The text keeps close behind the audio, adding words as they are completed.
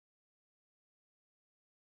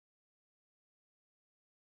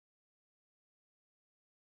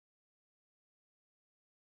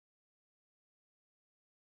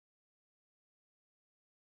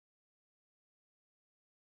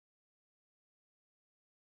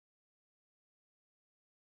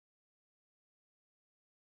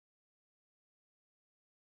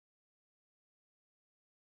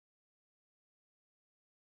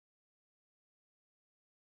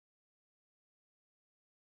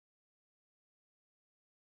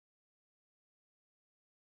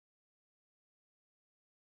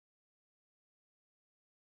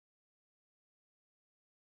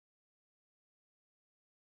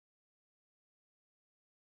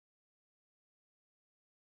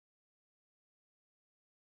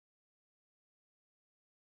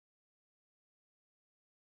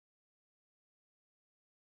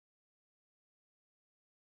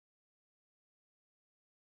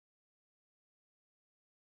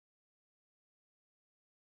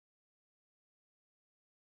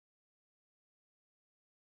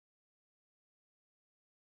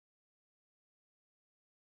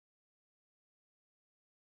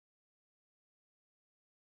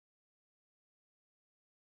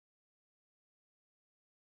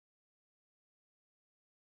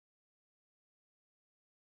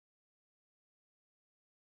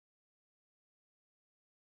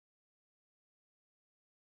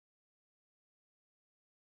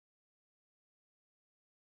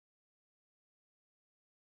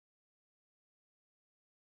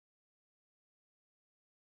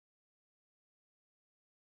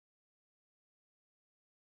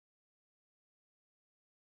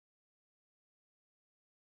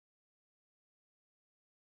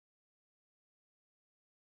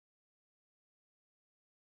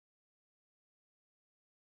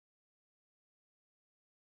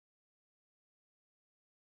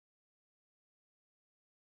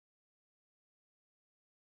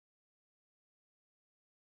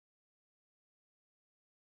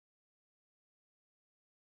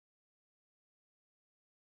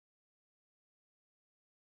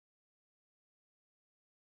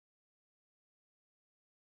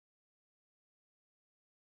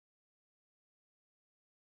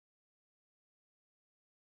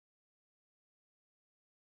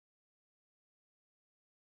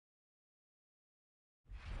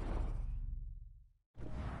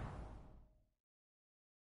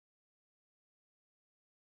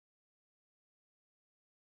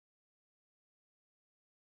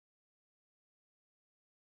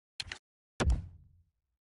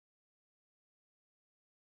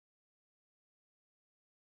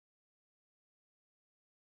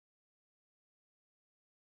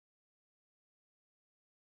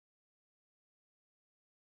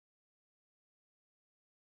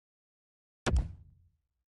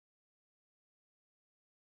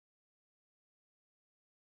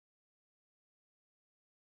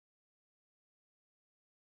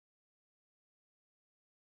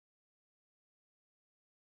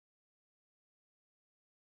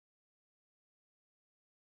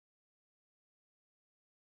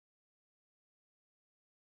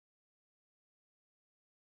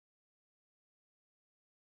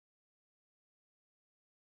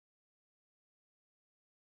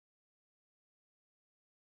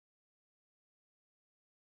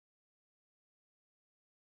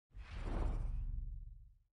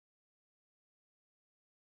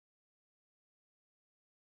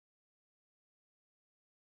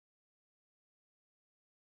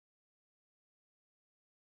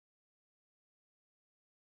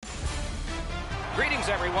Greetings,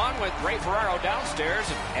 everyone, with Ray Ferraro downstairs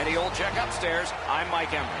and Eddie Olczyk upstairs. I'm Mike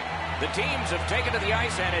Emrick. The teams have taken to the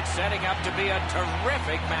ice, and it's setting up to be a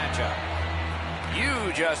terrific matchup.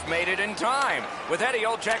 You just made it in time. With Eddie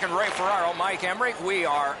Olczyk and Ray Ferraro, Mike Emrick, we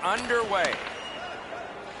are underway.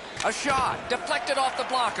 A shot, deflected off the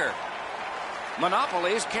blocker.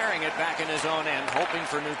 Monopoly's carrying it back in his own end, hoping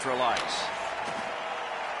for neutral ice.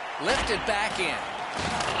 Lifted back in.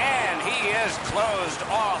 And he is closed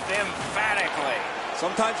off emphatically.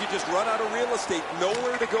 Sometimes you just run out of real estate,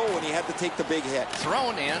 nowhere to go, and he had to take the big hit.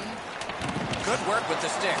 Thrown in. Good work with the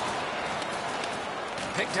stick.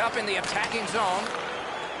 Picked up in the attacking zone.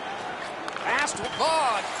 Fast.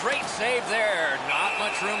 Oh, great save there. Not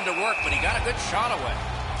much room to work, but he got a good shot away.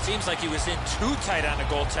 Seems like he was in too tight on the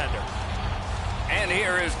goaltender. And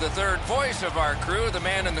here is the third voice of our crew, the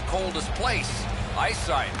man in the coldest place. Ice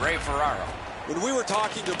side, Ray Ferraro. When we were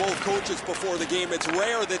talking to both coaches before the game, it's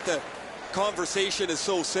rare that the conversation is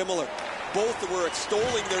so similar. Both were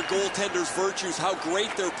extolling their goaltenders' virtues, how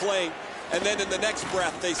great they're playing, and then in the next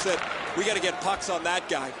breath they said, we got to get pucks on that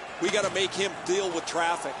guy. We got to make him deal with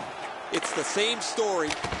traffic. It's the same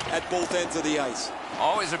story at both ends of the ice.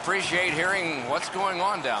 Always appreciate hearing what's going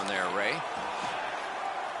on down there, Ray.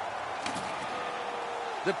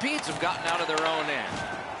 The Petes have gotten out of their own end.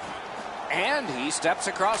 And he steps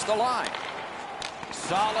across the line.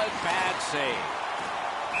 Solid pad save.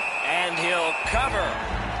 And he'll cover.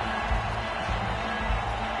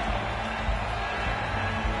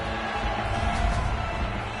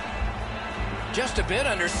 Just a bit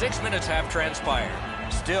under 6 minutes have transpired.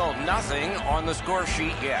 Still nothing on the score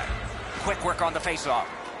sheet yet. Quick work on the faceoff.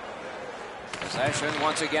 Possession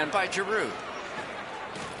once again by Giroux.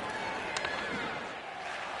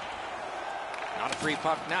 Not a free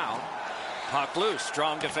puck now. Puck loose.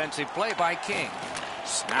 Strong defensive play by King.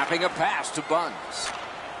 Snapping a pass to Buns.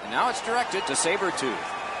 And now it's directed to Sabretooth.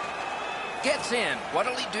 Gets in.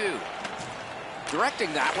 What'll he do?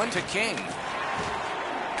 Directing that one to King.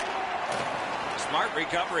 Smart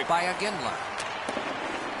recovery by Lgchl.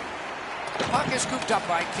 The puck is scooped up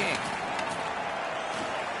by King.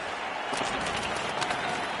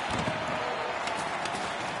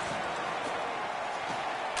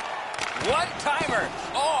 One-timer.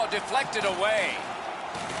 Oh, deflected away.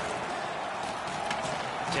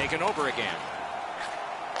 Taken over again.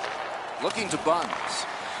 Looking to Buns.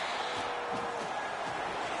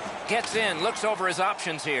 Gets in, looks over his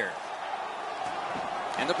options here.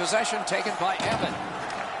 And the possession taken by Evan.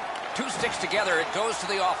 Two sticks together, it goes to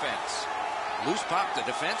the offense. Loose puck, the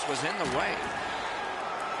defense was in the way.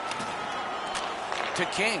 To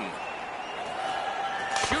King.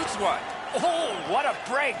 Shoots one. Oh, what a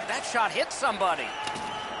break. That shot hit somebody.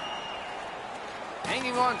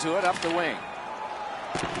 Hanging on to it up the wing.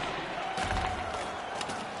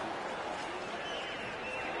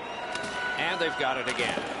 And they've got it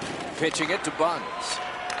again. Pitching it to Buns.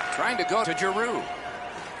 Trying to go to Giroux.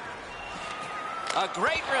 A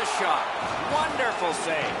great wrist shot. Wonderful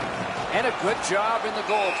save. And a good job in the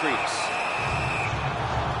goal crease.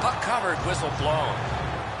 Puck covered, whistle blown.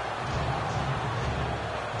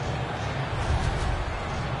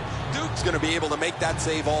 Duke's going to be able to make that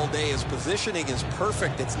save all day. His positioning is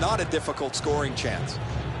perfect. It's not a difficult scoring chance.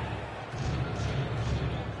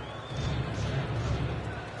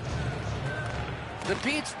 The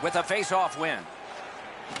Petes with a face-off win.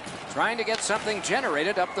 Trying to get something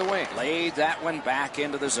generated up the wing. Laid that one back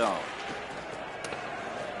into the zone.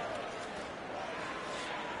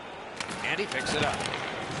 And he picks it up.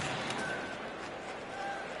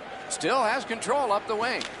 Still has control up the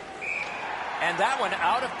wing. And that one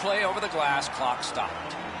out of play over the glass. Clock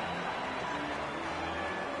stopped.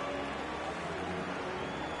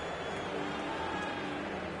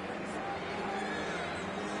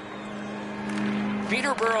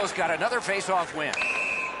 Peterborough's got another face-off win.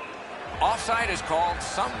 Offside is called.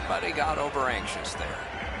 Somebody got over anxious there.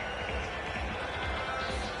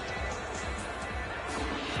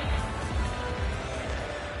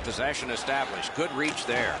 Possession established. Good reach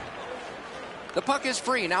there. The puck is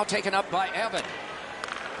free. Now taken up by Evan.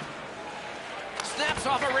 Snaps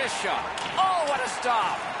off a wrist shot. Oh, what a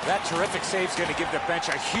stop. That terrific save's going to give the bench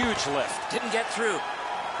a huge lift. Didn't get through.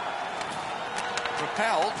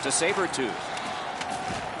 Propelled to Sabretooth.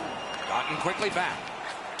 Gotten quickly back.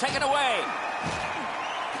 Taken away.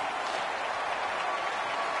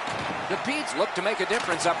 The Petes look to make a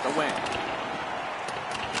difference up the wing.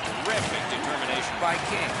 Terrific determination by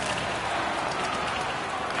King.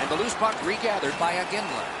 And the loose puck regathered by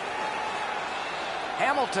Lgchl.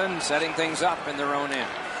 Hamilton setting things up in their own end.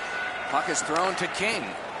 Puck is thrown to King.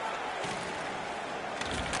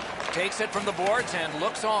 Takes it from the boards and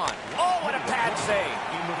looks on. Oh, what a pad save.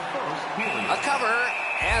 A cover,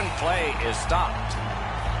 and play is stopped.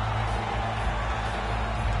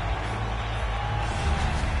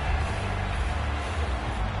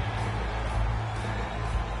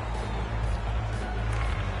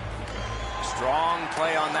 Strong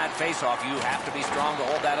play on that faceoff. You have to be strong to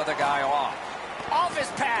hold that other guy off. Off his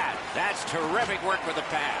pad. That's terrific work with the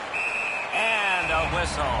pad. And a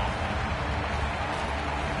whistle.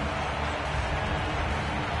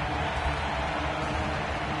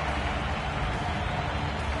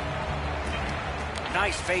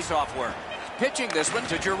 Nice face-off work. Pitching this one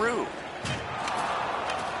to Giroux.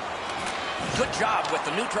 Good job with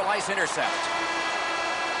the neutral ice intercept.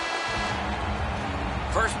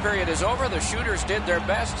 First period is over. The shooters did their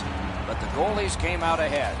best, but the goalies came out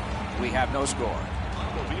ahead. We have no score.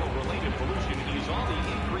 Automobile-related pollution is on the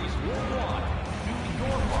increase worldwide. Do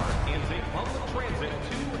your part and take public transit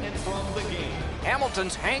to and from the game.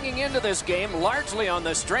 Hamilton's hanging into this game largely on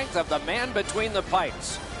the strength of the man between the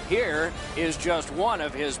pipes. Here is just one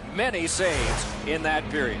of his many saves in that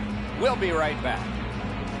period. We'll be right back.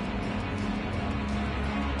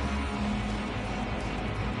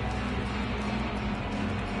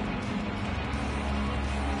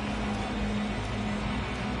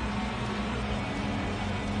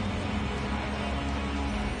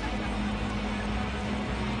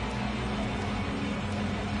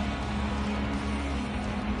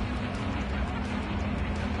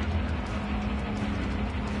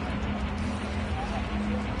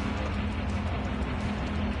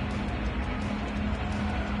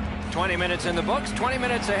 "20 minutes in the books, 20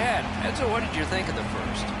 minutes ahead." Edzo, what did you think of the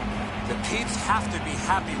first? The Peeps have to be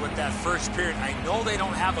happy with that first period. I know they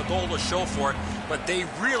don't have a goal to show for it, but they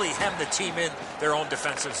really hemmed the team in their own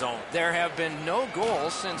defensive zone. There have been no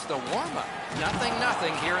goals since the warm-up.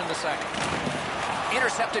 Nothing here in the second.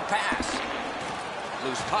 Intercepted pass.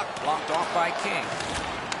 Loose puck blocked off by King.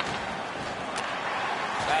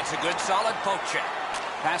 That's a good solid poke check.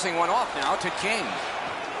 Passing one off now to King.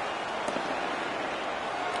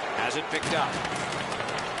 Has it picked up.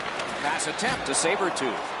 Pass attempt to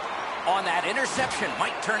Sabretooth. On that interception,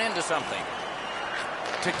 might turn into something.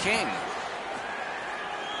 To King.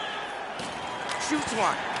 Shoots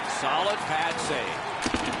one. Solid pad save.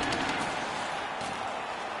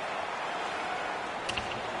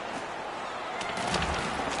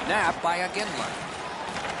 Snap by a Ginler.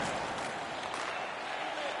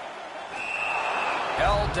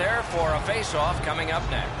 Held there for a face-off coming up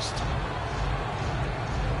next.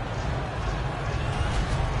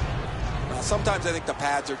 Sometimes I think the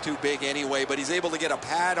pads are too big anyway, but he's able to get a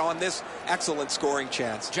pad on this. Excellent scoring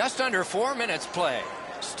chance. Just under 4 minutes play.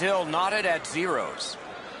 Still knotted at zeros.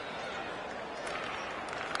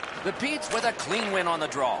 The Petes with a clean win on the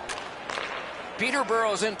draw.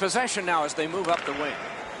 Peterborough's in possession now as they move up the wing.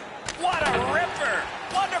 What a ripper!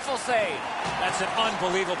 Wonderful save. That's an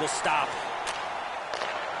unbelievable stop.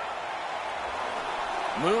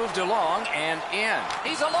 Moved along and in.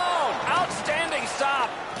 He's alone. Outstanding stop.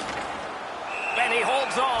 And he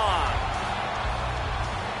holds on.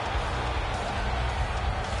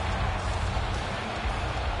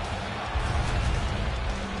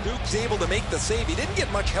 Duke's able to make the save. He didn't get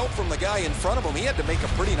much help from the guy in front of him. He had to make a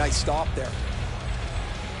pretty nice stop there.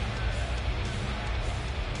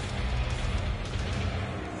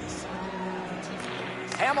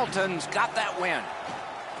 Hamilton's got that win.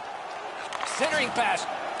 Centering pass.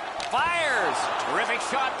 Fires. Terrific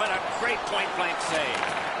shot, but a great point-blank save.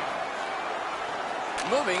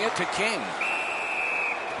 Moving it to King.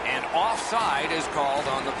 And offside is called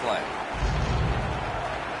on the play.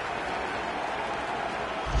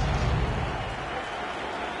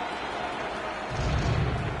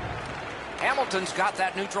 Hamilton's got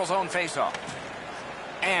that neutral zone faceoff.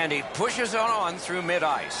 And he pushes it on through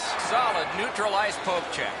mid-ice. Solid neutral ice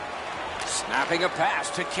poke check. Snapping a pass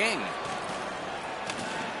to King.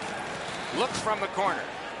 Looks from the corner.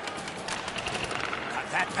 Got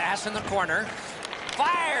that pass in the corner.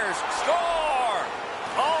 Fires! Score!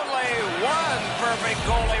 Only one perfect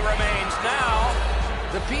goalie remains now.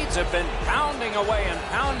 The Petes have been pounding away,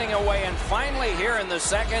 and finally here in the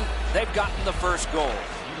second, they've gotten the first goal.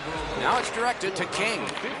 Now it's directed to King.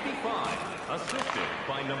 55, assisted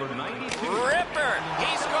by number 92. Ripper!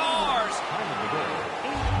 He scores! Time of the goal, 8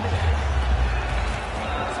 minutes.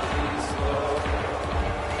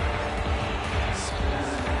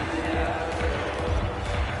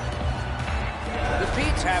 The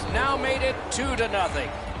Petes have now made it 2-0.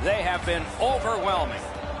 They have been overwhelming.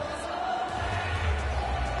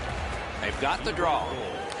 They've got the draw.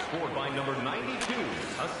 Scored by number 92,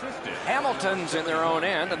 assisted. Hamilton's in their own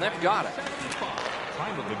end, and they've got it.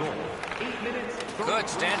 Time of the goal, 8 minutes. Good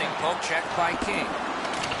standing poke check by King.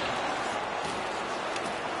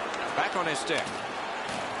 Back on his stick.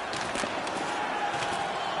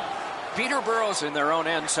 Peterborough's in their own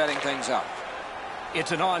end setting things up.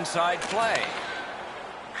 It's an onside play.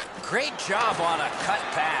 Great job on a cut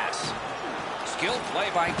pass. Skilled play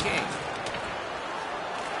by King.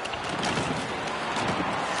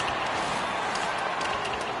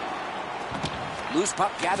 Loose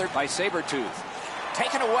puck gathered by Sabretooth.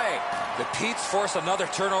 Taken away. The Pete's force another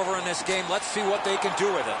turnover in this game. Let's see what they can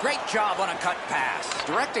do with it. Great job on a cut pass.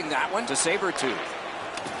 Directing that one to Sabretooth.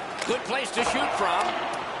 Good place to shoot from.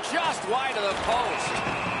 Just wide of the post.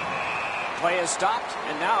 Play is stopped,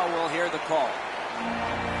 and now we'll hear the call.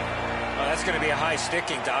 Oh, that's going to be a high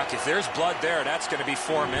sticking, Doc. If there's blood there, that's going to be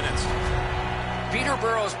 4 minutes.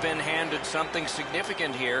 Peterborough's been handed something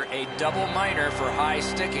significant here, a double minor for high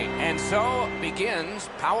sticking. And so begins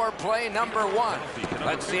power play number 1.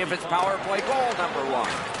 Let's see if it's power play goal number 1.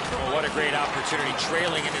 Well, what a great opportunity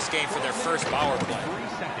trailing in this game for their first power play.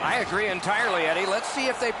 I agree entirely, Eddie. Let's see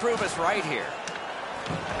if they prove us right here.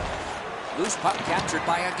 Loose puck captured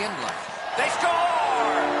by Iginla. They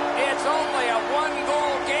score! It's only a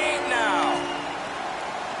 1-goal game now.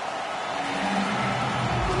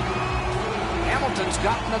 Hamilton's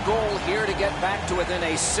gotten a goal here to get back to within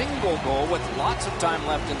a single goal with lots of time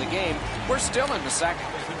left in the game. We're still in the second.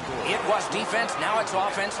 It was defense, now it's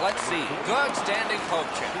offense. Let's see. Good standing poke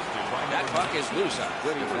check. That puck is loose.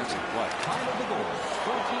 Good defensive play. Time of the goal,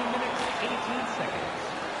 14 minutes, 18 seconds.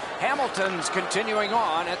 Hamilton's continuing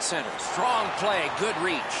on at center. Strong play, good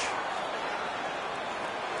reach.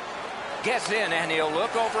 Gets in, and he'll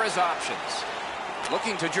look over his options.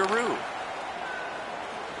 Looking to Giroux.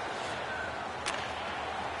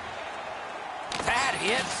 That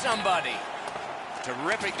hit somebody.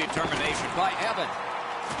 Terrific determination by Evan.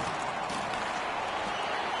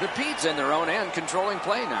 The Pete's in their own end, controlling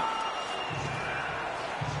play now.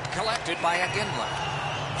 Collected by Iginla.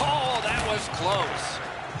 Oh, that was close.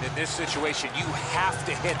 In this situation, you have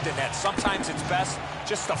to hit the net. Sometimes it's best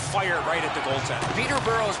just to fire right at the goaltender.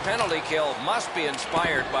 Peterborough's penalty kill must be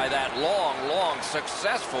inspired by that long,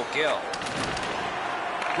 successful kill.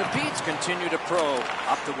 The Pete's continue to probe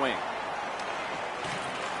up the wing.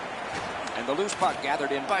 And the loose puck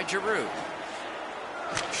gathered in by Giroux.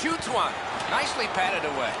 Shoots one. Nicely patted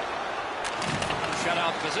away.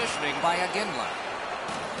 Shutout positioning by Iginla.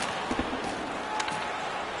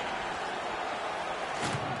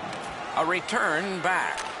 A return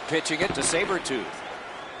back. Pitching it to Sabretooth.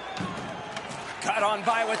 Cut on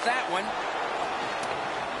by with that one.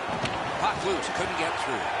 Puck loose. Couldn't get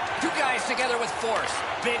through. Two guys together with force.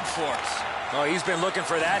 Big force. Oh, he's been looking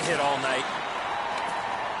for that hit all night.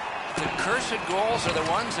 The cursed goals are the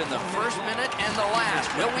ones in the first minute and the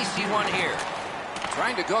last. Will we see one here?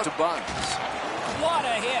 Trying to go to Buns. What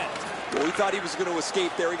a hit. Well, he thought he was going to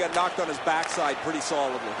escape there. He got knocked on his backside pretty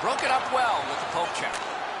solidly. Broke it up well with the poke check.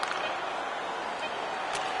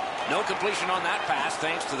 No completion on that pass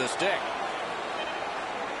thanks to the stick.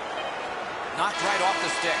 Knocked right off the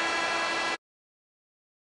stick.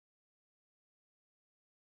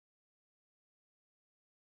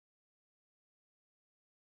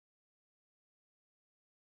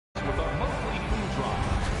 With our monthly food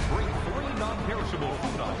drive, bring 3 non-perishable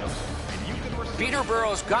food items, and you can receive...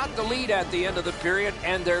 Peterborough's got the lead at the end of the period,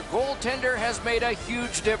 and their goaltender has made a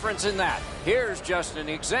huge difference in that. Here's just an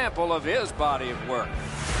example of his body of work.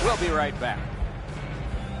 We'll be right back.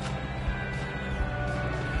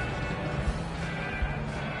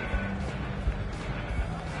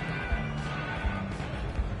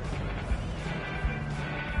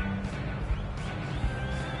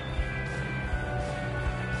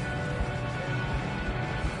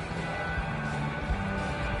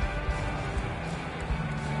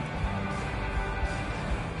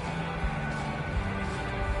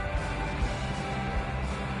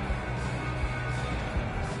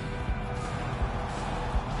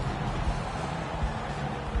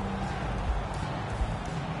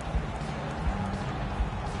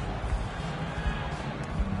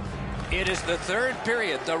 It is the third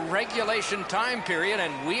period, the regulation time period,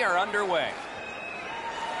 and we are underway.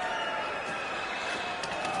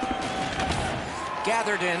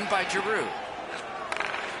 Gathered in by Giroux.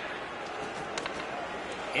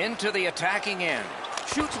 Into the attacking end.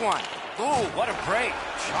 Shoots one. Ooh, what a break.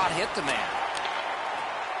 Shot hit the man.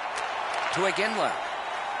 To Iginla.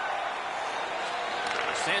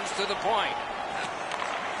 Sends to the point.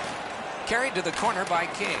 Carried to the corner by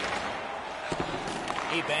King.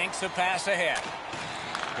 He banks a pass ahead.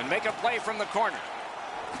 Can make a play from the corner.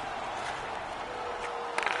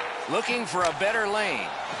 Looking for a better lane.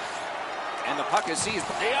 And the puck is seized.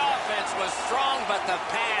 The offense was strong, but the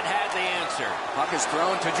pad had the answer. Puck is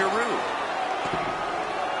thrown to Giroux.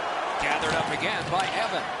 Gathered up again by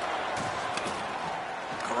Evan.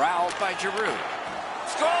 Corralled by Giroux.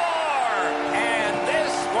 Score! And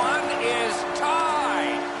this one is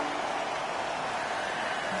tied.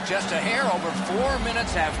 Just a hair over 4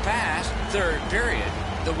 minutes have passed. Third period.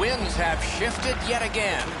 The winds have shifted yet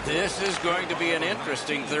again. This is going to be an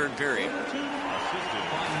interesting third period.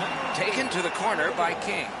 Taken to the corner by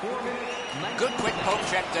King. Good quick poke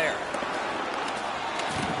check there.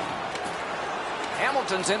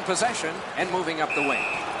 Hamilton's in possession and moving up the wing.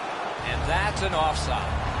 And that's an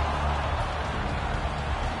offside.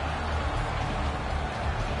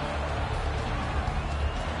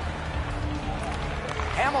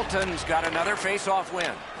 Hamilton's got another face-off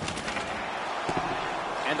win.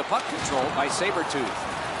 And the puck controlled by Sabretooth.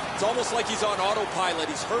 It's almost like he's on autopilot.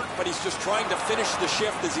 He's hurt, but he's just trying to finish the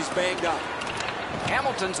shift as he's banged up.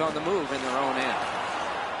 Hamilton's on the move in their own end.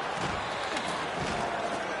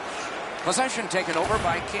 Possession taken over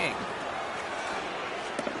by King.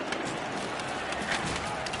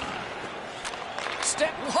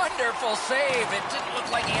 Step, wonderful save. It didn't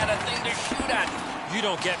look like he had a thing to shoot at. You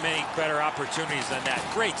don't get many better opportunities than that.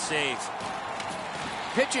 Great save.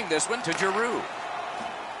 Pitching this one to Giroux.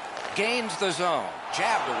 Gains the zone.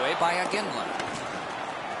 Jabbed away by Iginla.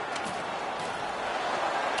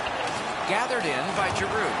 Gathered in by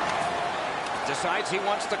Giroux. Decides he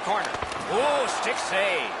wants the corner. Oh, stick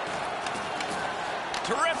save.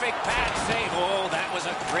 Terrific pad save. Oh, that was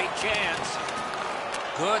a great chance.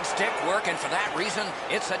 Good stick work, and for that reason,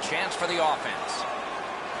 it's a chance for the offense.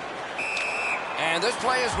 And this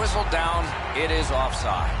play is whistled down. It is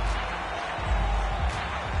offside.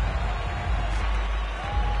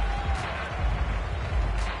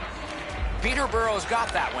 Peterborough's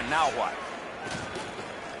got that one. Now what?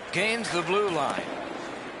 Gains the blue line.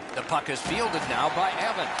 The puck is fielded now by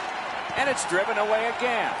Evan. And it's driven away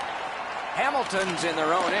again. Hamilton's in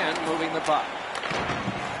their own end, moving the puck.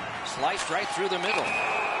 Sliced right through the middle.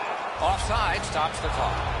 Offside stops the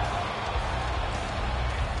clock.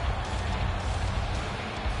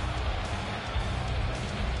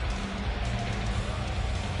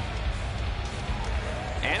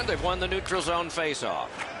 And they've won the neutral zone faceoff.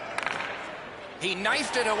 He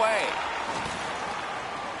knifed it away.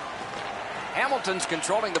 Hamilton's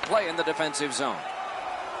controlling the play in the defensive zone.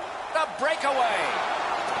 The breakaway.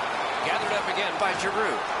 Gathered up again by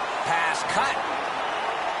Giroux. Pass cut.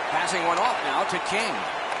 Passing one off now to King.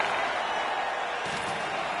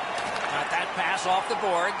 Got that pass off the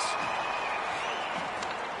boards.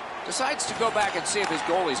 Decides to go back and see if his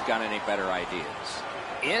goalie's got any better ideas.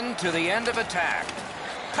 Into the end of attack.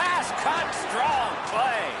 Pass cut. Strong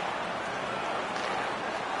play.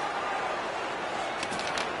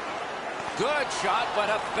 Good shot, but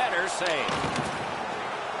a better save.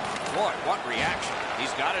 Boy, what reaction.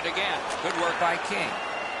 He's got it again. Good work by King.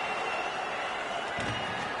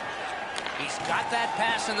 He's got that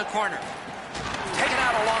pass in the corner. Taken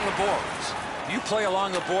out along the boards. You play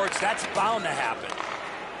along the boards, that's bound to happen.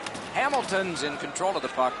 Hamilton's in control of the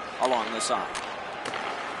puck along the side.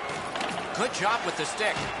 Good job with the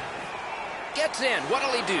stick. Gets in.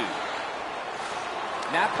 What'll he do?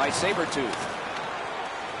 Napped by Sabretooth.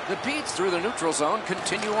 The beats through the neutral zone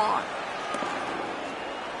continue on.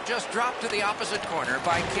 Just dropped to the opposite corner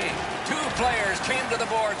by King. Two players came to the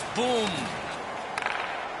boards. Boom.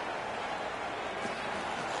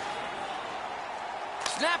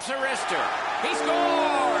 Snaps a wrister. He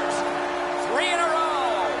scores! 3 in a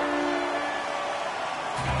row.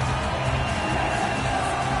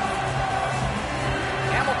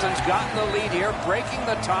 Hamilton's gotten the lead here, breaking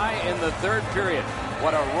the tie in the third period.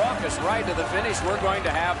 What a raucous ride to the finish we're going to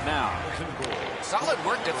have now. Solid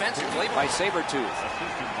work defensively by Sabretooth.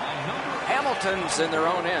 Hamilton's in their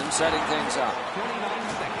own end, setting things up.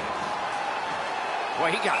 Boy,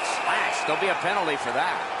 he got slashed. There'll be a penalty for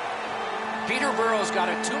that. Peterborough's got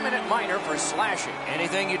a 2-minute minor for slashing.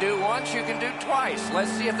 Anything you do once, you can do twice. Let's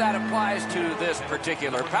see if that applies to this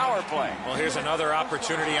particular power play. Well, here's another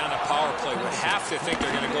opportunity on the power play. Would have to think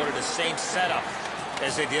they're going to go to the same setup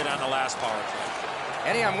as they did on the last power play.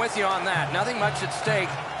 Eddie, I'm with you on that. Nothing much at stake.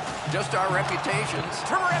 Just our reputations.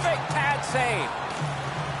 Terrific pad save.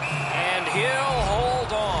 And he'll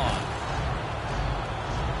hold on.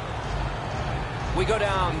 We go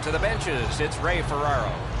down to the benches. It's Ray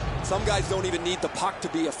Ferraro. Some guys don't even need the puck to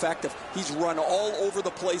be effective. He's run all over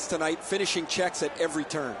the place tonight, finishing checks at every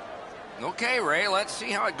turn. Okay, Ray, let's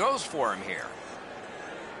see how it goes for him here.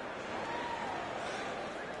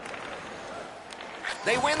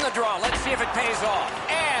 They win the draw. Let's see if it pays off.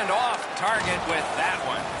 And And off target with that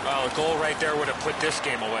one. Well, a goal right there would have put this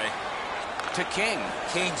game away. To King.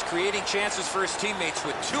 King's creating chances for his teammates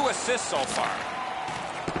with 2 assists so far.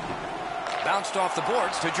 Bounced off the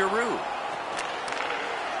boards to Giroux.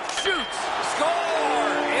 Shoots. Score!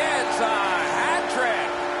 It's a hat trick.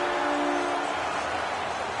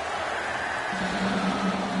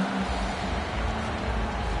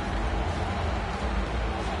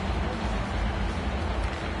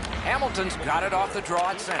 Hamilton's got it off the draw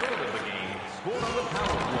at center.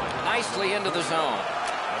 Nicely into the zone.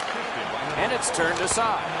 And it's turned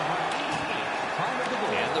aside.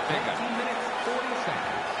 And the pickup.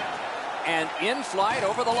 And in flight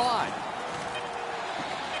over the line.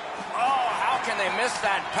 Oh, how can they miss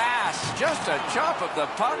that pass? Just a chop of the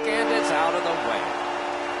puck, and it's out of the way.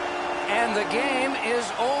 And the game is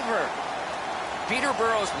over.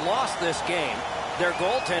 Peterborough's lost this game. Their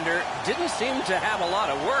goaltender didn't seem to have a lot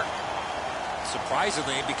of work.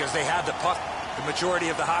 Surprisingly, because they had the puck the majority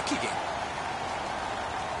of the hockey game.